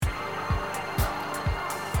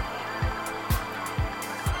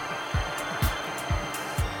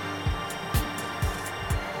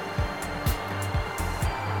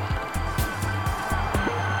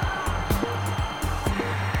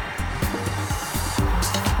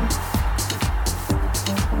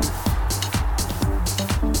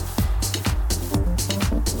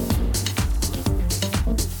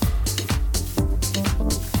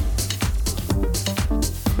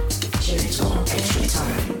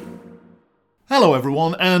Hello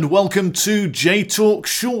everyone and welcome to J-Talk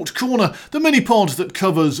Short Corner, the mini-pod that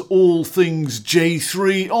covers all things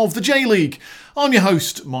J3 of the J-League. I'm your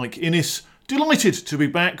host, Mike Innes, delighted to be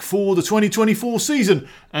back for the 2024 season,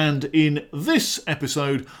 and in this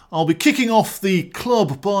episode I'll be kicking off the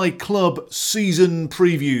club-by-club season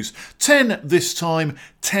previews. 10 this time,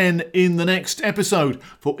 10 in the next episode,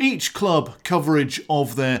 for each club coverage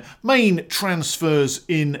of their main transfers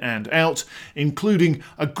in and out, including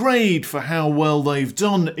a grade for how well they've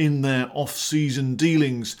done in their off-season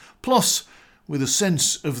dealings, plus with a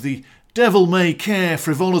sense of the devil-may-care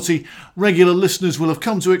frivolity regular listeners will have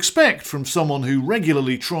come to expect from someone who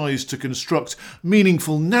regularly tries to construct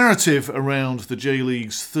meaningful narrative around the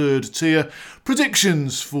J-League's third tier,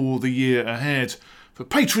 predictions for the year ahead. For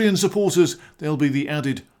Patreon supporters, there'll be the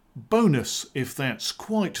added bonus, if that's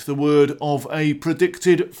quite the word, of a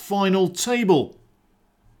predicted final table.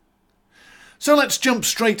 So let's jump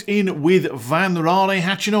straight in with Van Rare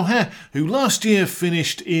Hachinohe, who last year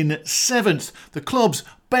finished in 7th, the club's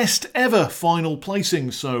best ever final placing,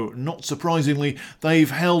 so not surprisingly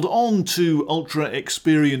they've held on to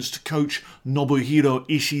ultra-experienced coach Nobuhiro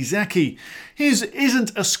Ishizaki. His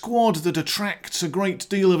isn't a squad that attracts a great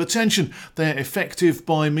deal of attention. They're effective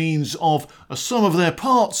by means of a sum of their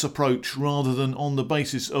parts approach rather than on the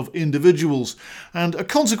basis of individuals, and a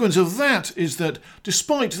consequence of that is that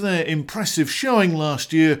despite their impressive showing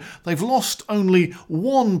last year, they've lost only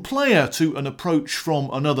one player to an approach from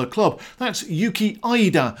another club. That's Yuki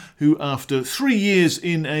Aida, who after 3 years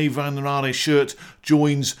in a Van Rare shirt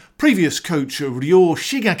joins previous coach Ryo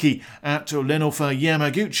Shigaki at Lenofa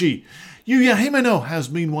Yamaguchi. Yuya Himeno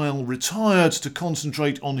has meanwhile retired to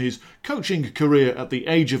concentrate on his coaching career at the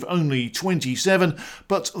age of only 27,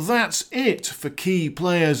 but that's it for key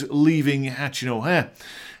players leaving Hachinohe.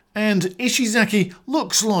 And Ishizaki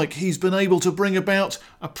looks like he's been able to bring about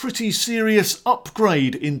a pretty serious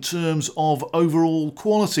upgrade in terms of overall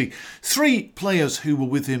quality. 3 players who were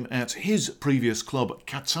with him at his previous club,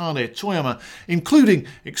 Katane Toyama, including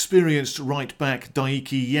experienced right-back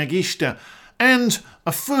Daiki Yagishita, and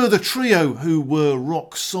a further trio who were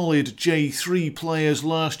rock-solid J3 players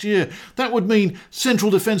last year. That would mean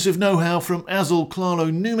central defensive know-how from Azul Claro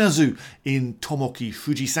Numazu in Tomoki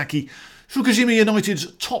Fujisaki, Fukushima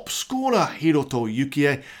United's top scorer Hiroto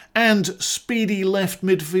Yukie, and speedy left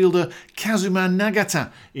midfielder Kazuma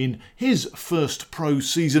Nagata in his first pro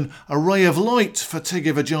season, a ray of light for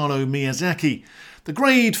Tegevajano Miyazaki. The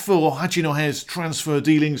grade for Hachinohe's transfer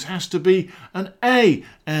dealings has to be an A,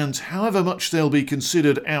 and however much they'll be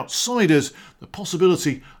considered outsiders, the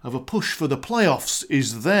possibility of a push for the playoffs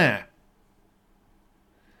is there.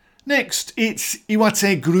 Next, it's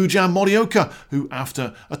Iwate Gruja Morioka, who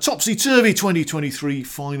after a topsy-turvy 2023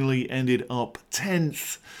 finally ended up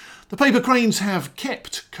 10th. The Paper Cranes have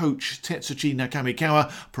kept coach Tetsuchi Nakamikawa,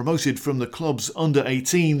 promoted from the club's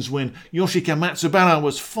under-18s when Yoshika Matsubara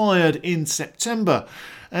was fired in September.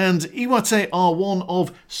 And Iwate are one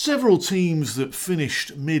of several teams that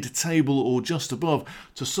finished mid-table or just above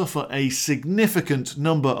to suffer a significant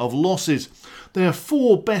number of losses. Their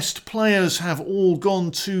 4 best players have all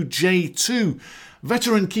gone to J2.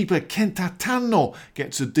 Veteran keeper Kenta Tanno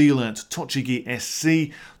gets a deal at Tochigi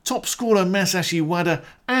SC, top scorer Masashi Wada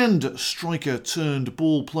and striker turned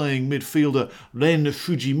ball-playing midfielder Ren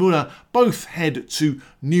Fujimura both head to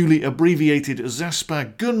newly abbreviated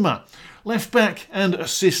Zaspa Gunma. Left-back and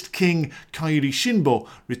assist king Kairi Shinbo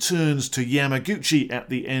returns to Yamaguchi at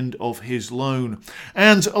the end of his loan.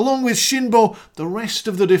 And along with Shinbo, the rest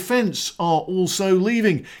of the defence are also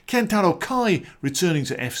leaving. Kentaro Kai returning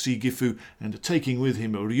to FC Gifu and taking with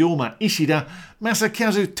him Ryoma Ishida,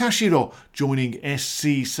 Masakazu Tashiro joining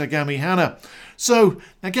SC Sagamihara. So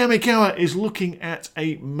Nakamikawa is looking at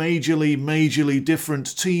a majorly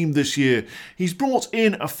different team this year. He's brought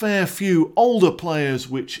in a fair few older players,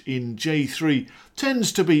 which in J3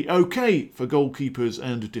 tends to be okay for goalkeepers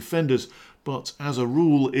and defenders, but as a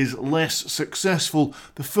rule is less successful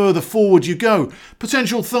the further forward you go.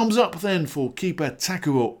 Potential thumbs up then for keeper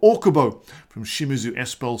Takuo Okubo from Shimizu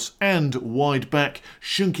S-Pulse and wide back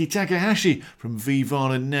Shunki Takahashi from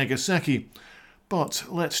V-Vara Nagasaki. But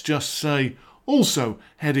let's just say, also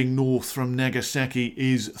heading north from Nagasaki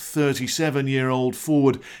is 37-year-old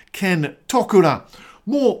forward Ken Tokura.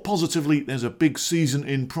 More positively, there's a big season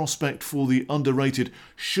in prospect for the underrated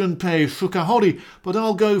Shunpei Fukahori, but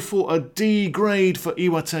I'll go for a D grade for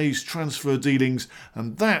Iwate's transfer dealings,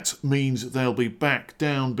 and that means they'll be back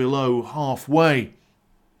down below halfway.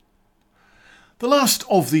 The last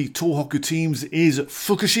of the Tohoku teams is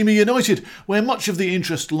Fukushima United, where much of the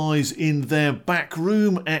interest lies in their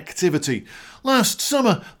backroom activity. Last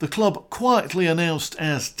summer, the club quietly announced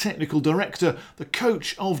as technical director the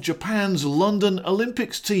coach of Japan's London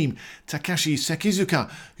Olympics team, Takashi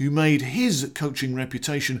Sekizuka, who made his coaching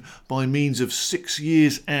reputation by means of 6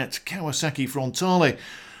 years at Kawasaki Frontale.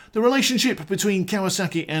 The relationship between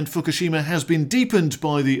Kawasaki and Fukushima has been deepened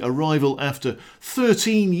by the arrival after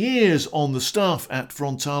 13 years on the staff at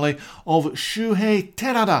Frontale of Shuhei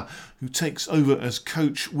Terada, who takes over as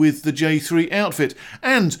coach with the J3 outfit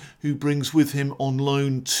and who brings with him on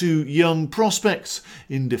loan 2 young prospects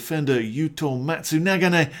in defender Yuto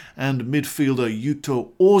Matsunagane and midfielder Yuto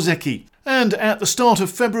Ozeki. And at the start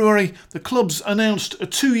of February, the clubs announced a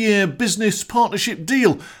 2-year business partnership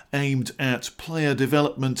deal aimed at player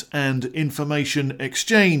development and information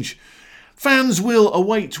exchange. Fans will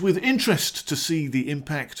await with interest to see the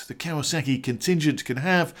impact the Kawasaki contingent can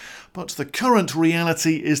have, but the current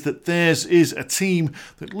reality is that theirs is a team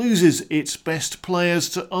that loses its best players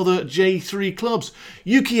to other J3 clubs.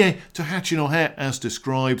 Yukie to Hachinohe as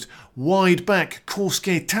described, wide back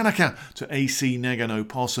Kosuke Tanaka to AC Nagano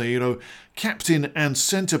Parceiro, captain and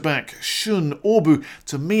centre-back Shun Obu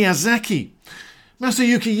to Miyazaki.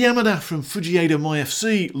 Masayuki Yamada from Fujieda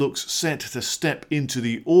MyFC looks set to step into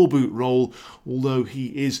the Obu role, although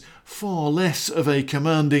he is far less of a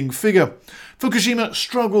commanding figure. Fukushima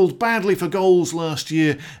struggled badly for goals last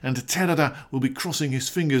year, and Terada will be crossing his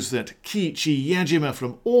fingers that Kiichi Yajima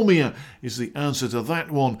from Omiya is the answer to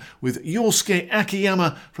that one, with Yosuke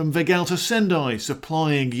Akiyama from Vegalta Sendai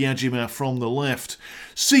supplying Yajima from the left.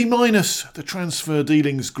 C- the transfer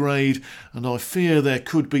dealings grade, and I fear there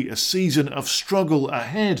could be a season of struggle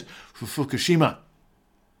ahead for Fukushima.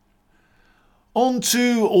 On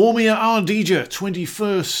to Omiya Ardija,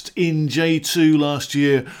 21st in J2 last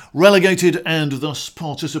year, relegated and thus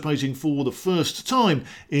participating for the first time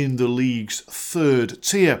in the league's 3rd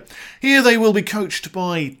tier. Here they will be coached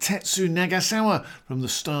by Tetsu Nagasawa from the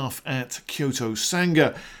staff at Kyoto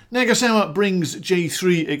Sanga. Nagasawa brings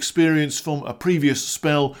J3 experience from a previous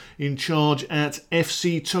spell in charge at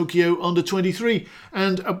FC Tokyo Under-23,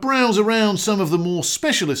 and a browse around some of the more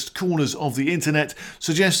specialist corners of the internet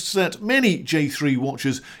suggests that many J3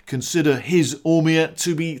 watchers consider his Omiya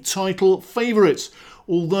to be title favourites,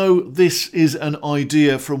 although this is an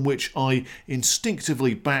idea from which I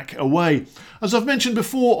instinctively back away. As I've mentioned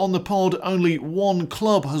before on the pod, only one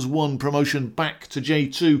club has won promotion back to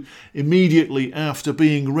J2 immediately after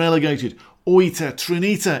being relegated, Oita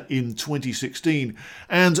Trinita in 2016,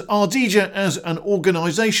 and Ardija as an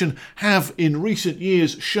organisation have in recent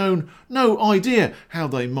years shown no idea how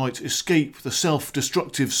they might escape the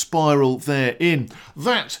self-destructive spiral they're in.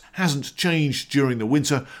 That hasn't changed during the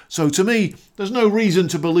winter, so to me there's no reason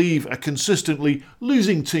to believe a consistently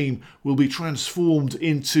losing team will be transformed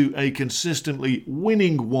into a consistently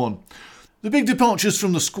winning one. The big departures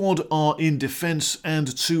from the squad are in defence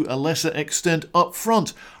and to a lesser extent up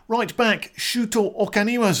front. Right back Shuto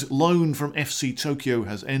Okaniwa's loan from FC Tokyo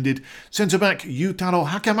has ended. Centre-back Yutaro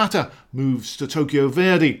Hakamata moves to Tokyo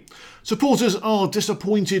Verdy. Supporters are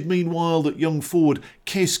disappointed meanwhile that young forward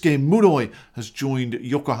Keisuke Muroi has joined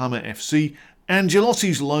Yokohama FC.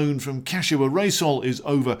 Angelotti's loan from Kashiwa Reysol is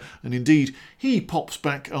over, and indeed he pops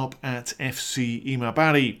back up at FC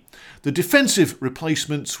Imabari. The defensive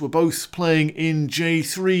replacements were both playing in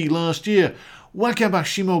J3 last year. Wakaba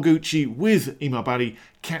Shimoguchi with Imabari,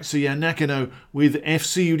 Katsuya Nakano with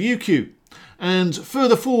FC Ryukyu. And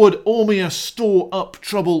further forward, Omiya store up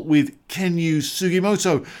trouble with Kenyu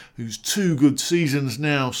Sugimoto, whose 2 good seasons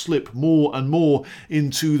now slip more and more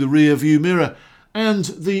into the rear-view mirror, and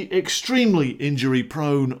the extremely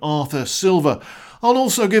injury-prone Arthur Silva. I'll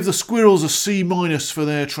also give the Squirrels a C- for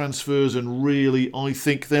their transfers, and really I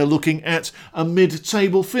think they're looking at a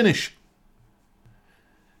mid-table finish.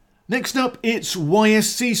 Next up, it's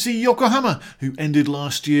YSCC Yokohama, who ended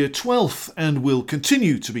last year 12th and will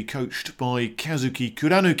continue to be coached by Kazuki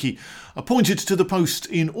Kuranuki, appointed to the post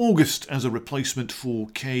in August as a replacement for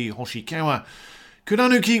Kei Hoshikawa.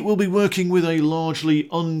 Kuranuki will be working with a largely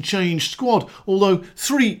unchanged squad, although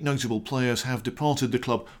 3 notable players have departed the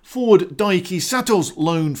club. Forward Daiki Sato's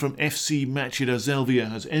loan from FC Machida Zelvia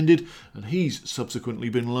has ended, and he's subsequently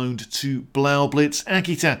been loaned to Blau Blitz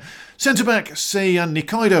Akita. Centre-back Seiya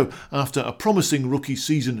Nikaido, after a promising rookie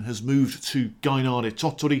season, has moved to Gainare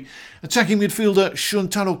Tottori. Attacking midfielder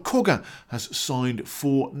Shuntaro Koga has signed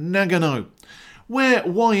for Nagano. Where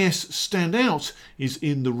YS stand out is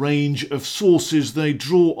in the range of sources they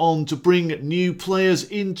draw on to bring new players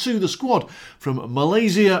into the squad, from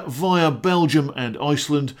Malaysia via Belgium and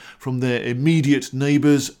Iceland, from their immediate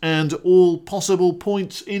neighbours and all possible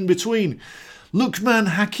points in between. Lukman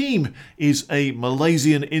Hakim is a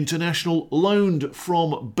Malaysian international loaned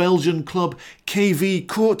from Belgian club KV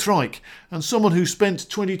Kortrijk and someone who spent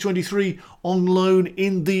 2023 on loan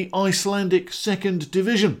in the Icelandic second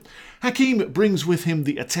division. Hakim brings with him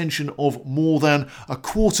the attention of more than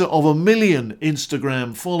 250,000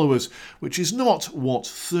 Instagram followers, which is not what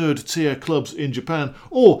third-tier clubs in Japan,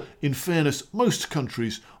 or in fairness most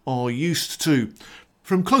countries, are used to.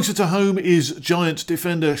 From closer to home is Giant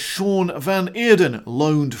defender Sean van Eerden,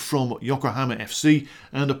 loaned from Yokohama FC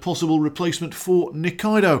and a possible replacement for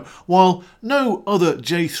Nikaido, while no other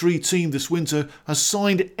J3 team this winter has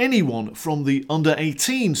signed anyone from the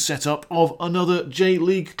under-18 setup of another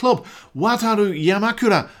J-League club. Wataru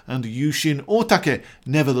Yamakura and Yushin Otake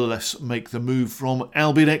nevertheless make the move from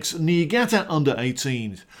Albirex Niigata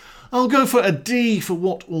under-18s. I'll go for a D for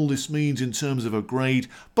what all this means in terms of a grade,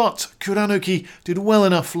 but Kuranoki did well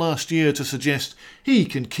enough last year to suggest he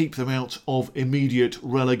can keep them out of immediate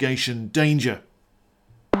relegation danger.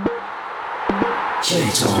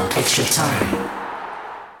 J-Talk Extra Time.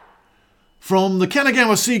 From the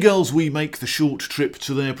Kanagawa Seagulls we make the short trip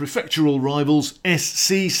to their prefectural rivals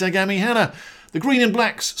SC Sagamihara. The Green and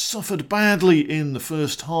Blacks suffered badly in the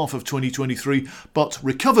first half of 2023 but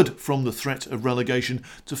recovered from the threat of relegation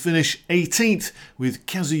to finish 18th, with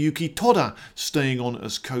Kazuyuki Toda staying on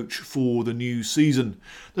as coach for the new season.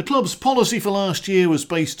 The club's policy for last year was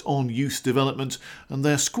based on youth development and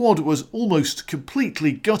their squad was almost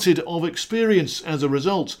completely gutted of experience as a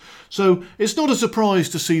result, so it's not a surprise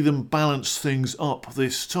to see them balance things up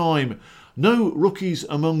this time. No rookies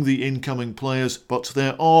among the incoming players, but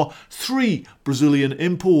there are 3 Brazilian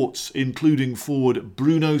imports, including forward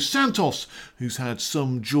Bruno Santos, who's had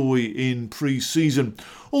some joy in pre-season.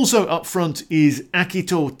 Also up front is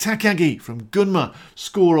Akito Takagi from Gunma,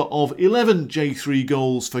 scorer of 11 J3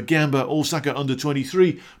 goals for Gamba Osaka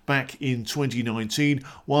under-23 back in 2019,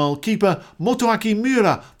 while keeper Motoaki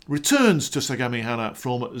Miura returns to Sagamihara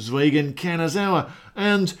from Zweigen Kanazawa,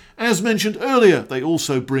 and as mentioned earlier, they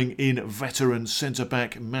also bring in veteran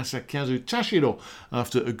centre-back Masakazu Tashiro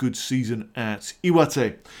after a good season at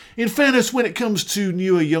Iwate. In fairness, when it comes to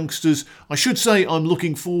newer youngsters, I should say I'm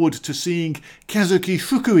looking forward to seeing Kazuki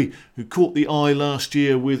Fukui, who caught the eye last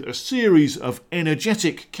year with a series of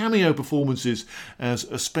energetic cameo performances as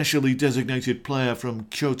a specially designated player from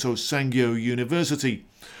Kyoto Sangyo University.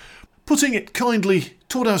 Putting it kindly,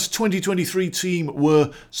 Toda's 2023 team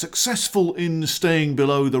were successful in staying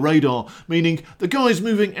below the radar, meaning the guys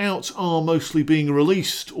moving out are mostly being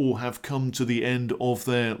released or have come to the end of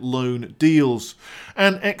their loan deals.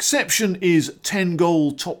 An exception is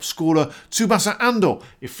 10-goal top scorer Tsubasa Ando,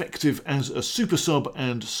 effective as a super sub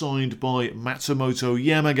and signed by Matsumoto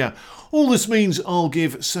Yamaga. All this means I'll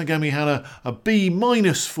give Sagamihara a B-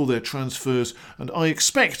 for their transfers, and I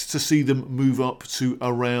expect to see them move up to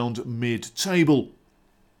around mid-table.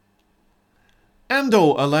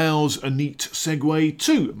 Ando allows a neat segue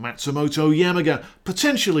to Matsumoto Yamaga,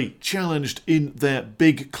 potentially challenged in their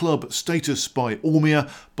big club status by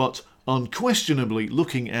Omiya, but unquestionably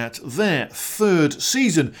looking at their 3rd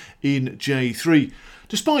season in J3.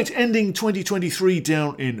 Despite ending 2023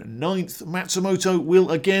 down in 9th, Matsumoto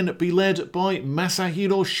will again be led by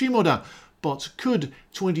Masahiro Shimoda, but could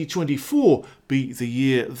 2024 be the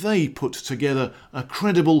year they put together a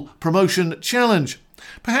credible promotion challenge?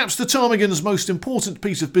 Perhaps the Ptarmigan's most important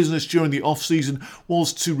piece of business during the off-season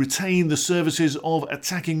was to retain the services of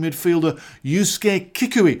attacking midfielder Yusuke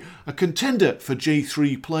Kikui, a contender for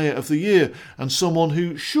J3 Player of the Year and someone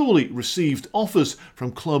who surely received offers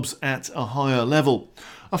from clubs at a higher level.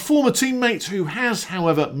 A former teammate who has,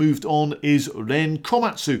 however, moved on is Ren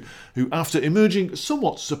Komatsu, who, after emerging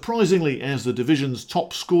somewhat surprisingly as the division's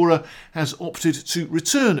top scorer, has opted to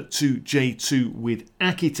return to J2 with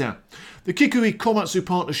Akita. The Kikui-Komatsu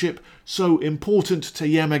partnership, so important to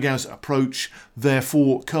Yamaga's approach,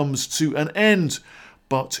 therefore comes to an end.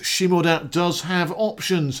 But Shimoda does have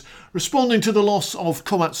options, responding to the loss of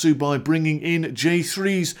Komatsu by bringing in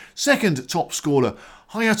J3's second top scorer,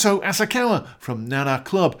 Hayato Asakawa from Nara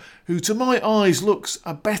Club, who to my eyes looks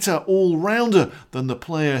a better all-rounder than the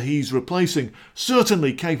player he's replacing,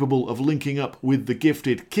 certainly capable of linking up with the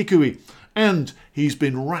gifted Kikui, and he's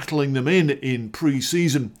been rattling them in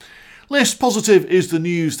pre-season. Less positive is the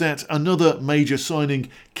news that another major signing,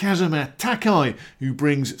 Kazuma Takai, who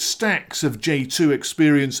brings stacks of J2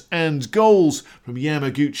 experience and goals from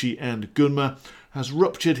Yamaguchi and Gunma, has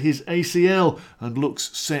ruptured his ACL and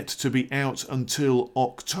looks set to be out until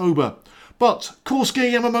October. But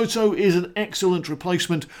Kosuke Yamamoto is an excellent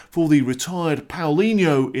replacement for the retired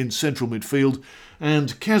Paulinho in central midfield,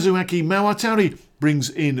 and Kazuaki Mawatari brings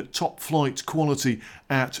in top-flight quality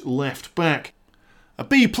at left-back. A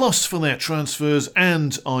B+ for their transfers,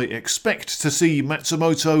 and I expect to see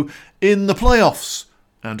Matsumoto in the playoffs.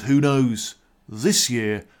 And who knows, this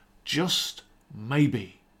year, just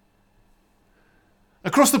maybe.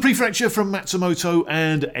 Across the prefecture from Matsumoto,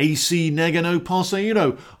 and AC Nagano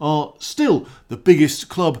Parceiro are still the biggest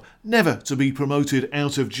club never to be promoted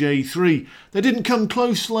out of J3. They didn't come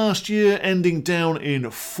close last year, ending down in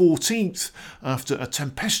 14th after a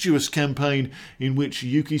tempestuous campaign in which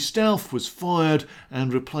Yuki Stauf was fired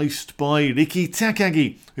and replaced by Riki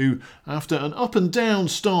Takagi, who, after an up and down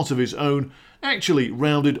start of his own, actually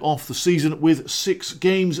rounded off the season with 6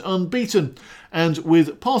 games unbeaten. And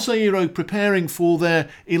with Parceiro preparing for their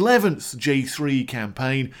 11th J3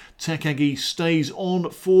 campaign, Takagi stays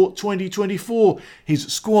on for 2024, his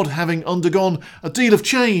squad having undergone a deal of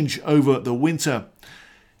change over the winter.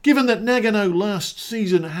 Given that Nagano last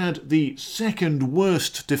season had the second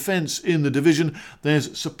worst defence in the division,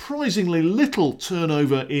 there's surprisingly little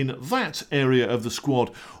turnover in that area of the squad,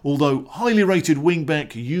 although highly rated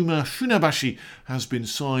wingback Yuma Funabashi has been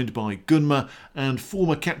signed by Gunma and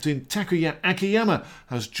former captain Takuya Akiyama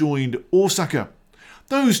has joined Osaka.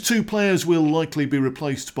 Those 2 players will likely be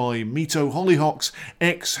replaced by Mito Hollyhocks,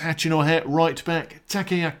 ex-Hachinohe right-back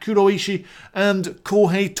Takeya Kuroishi and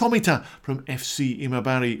Kohei Tomita from FC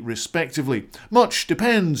Imabari respectively. Much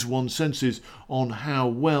depends, one senses, on how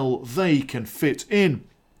well they can fit in.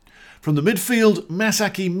 From the midfield,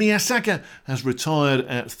 Masaki Miyasaka has retired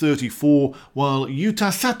at 34, while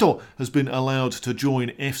Yuta Sato has been allowed to join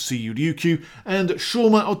FC Ryukyu, and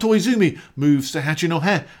Shoma Otoizumi moves to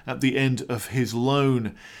Hachinohe at the end of his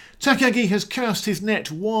loan. Takagi has cast his net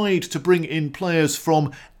wide to bring in players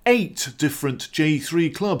from 8 different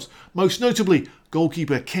J3 clubs, most notably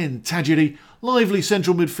goalkeeper Ken Tajiri, lively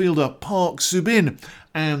central midfielder Park Subin,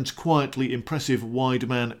 and quietly impressive wide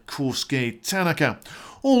man Kosuke Tanaka.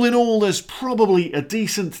 All in all, there's probably a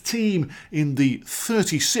decent team in the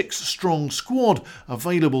 36-strong squad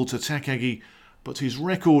available to Takagi, but his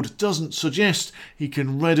record doesn't suggest he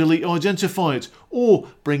can readily identify it or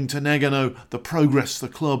bring to Nagano the progress the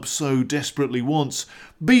club so desperately wants.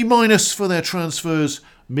 B- for their transfers,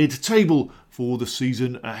 mid-table for the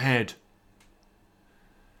season ahead.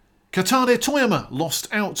 Katare Toyama lost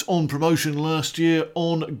out on promotion last year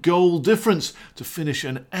on goal difference to finish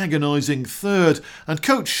an agonising 3rd, and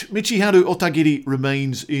coach Michiharu Otagiri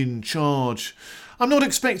remains in charge. I'm not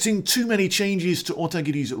expecting too many changes to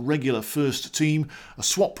Otagiri's regular first team. A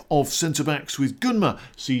swap of centre-backs with Gunma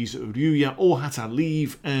sees Ryuya Ohata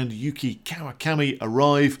leave and Yuki Kawakami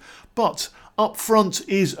arrive, but up front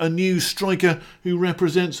is a new striker who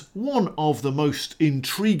represents one of the most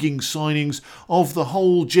intriguing signings of the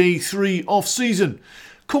whole J3 off-season.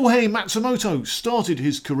 Kohei Matsumoto started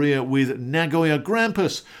his career with Nagoya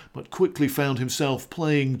Grampus, but quickly found himself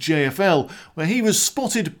playing JFL, where he was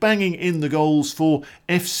spotted banging in the goals for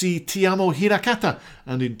FC Tiamo Hirakata,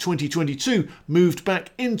 and in 2022 moved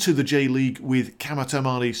back into the J-League with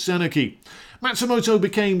Kamatamare Sanuki. Matsumoto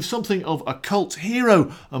became something of a cult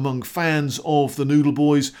hero among fans of the Noodle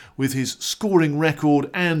Boys with his scoring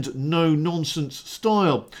record and no-nonsense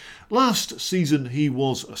style. Last season he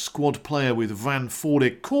was a squad player with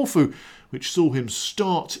Vanforde Corfu, which saw him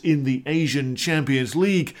start in the Asian Champions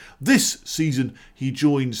League. This season he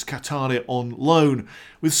joins Katare on loan,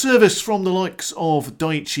 with service from the likes of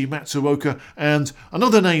Daichi Matsuoka and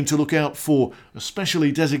another name to look out for, a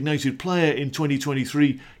specially designated player in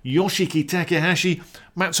 2023, Yoshiki Takahashi.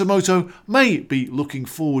 Matsumoto may be looking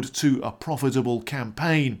forward to a profitable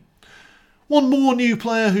campaign. One more new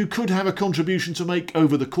player who could have a contribution to make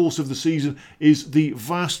over the course of the season is the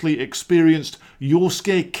vastly experienced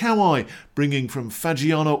Yosuke Kawai, bringing from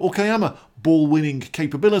Fagiano Okayama ball-winning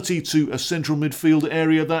capability to a central midfield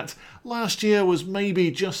area that last year was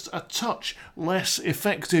maybe just a touch less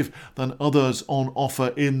effective than others on offer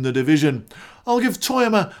in the division. I'll give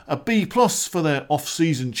Toyama a B+ for their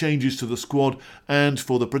off-season changes to the squad, and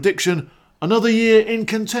for the prediction, another year in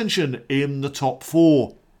contention in the top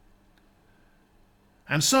 4.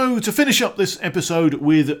 And so, to finish up this episode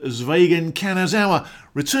with Zweigen Kanazawa,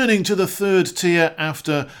 returning to the 3rd tier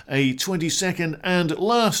after a 22nd and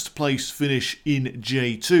last place finish in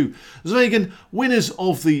J2. Zweigen, winners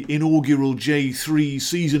of the inaugural J3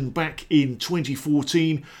 season back in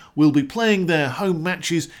 2014, will be playing their home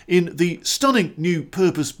matches in the stunning new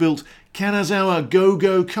purpose-built Kanazawa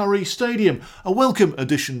Go-Go Curry Stadium, a welcome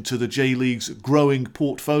addition to the J-League's growing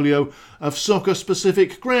portfolio of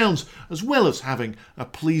soccer-specific grounds, as well as having a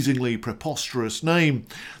pleasingly preposterous name.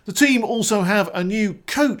 The team also have a new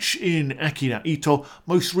coach in Akira Ito,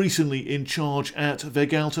 most recently in charge at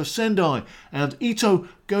Vegalta Sendai, and Ito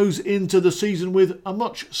goes into the season with a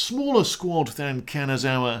much smaller squad than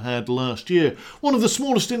Kanazawa had last year, one of the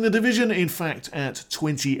smallest in the division, in fact, at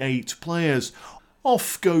 28 players.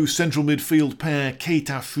 Off go central midfield pair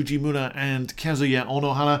Keita Fujimura and Kazuya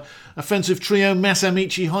Onohara, offensive trio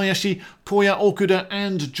Masamichi Hayashi, Koya Okuda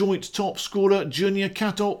and joint top scorer Junya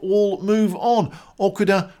Kato all move on,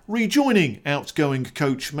 Okuda rejoining outgoing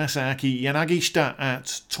coach Masaaki Yanagishita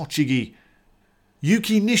at Tochigi.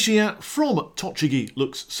 Yuki Nishiya from Tochigi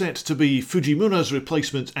looks set to be Fujimura's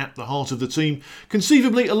replacement at the heart of the team,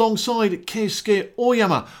 conceivably alongside Keisuke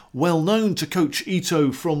Oyama, well known to coach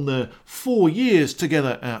Ito from their 4 years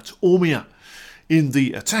together at Omiya. In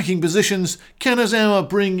the attacking positions, Kanazawa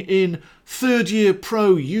bring in third-year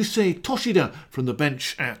pro Yusei Toshida from the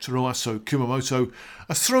bench at Roasso Kumamoto,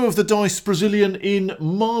 a throw-of-the-dice Brazilian in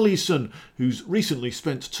Marlison, who's recently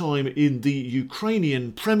spent time in the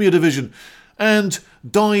Ukrainian Premier Division, and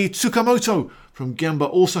Dai Tsukamoto from Gamba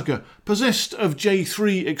Osaka, possessed of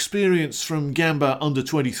J3 experience from Gamba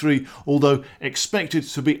under-23, although expected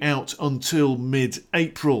to be out until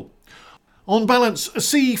mid-April. On balance, a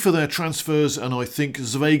C for their transfers, and I think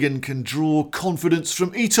Zwegan can draw confidence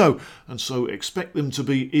from Ito, and so expect them to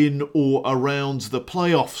be in or around the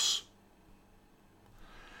playoffs.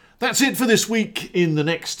 That's it for this week. In the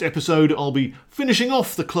next episode, I'll be finishing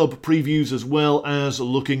off the club previews as well as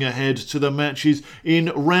looking ahead to the matches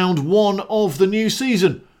in round 1 of the new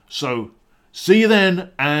season. So, see you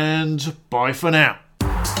then, and bye for now.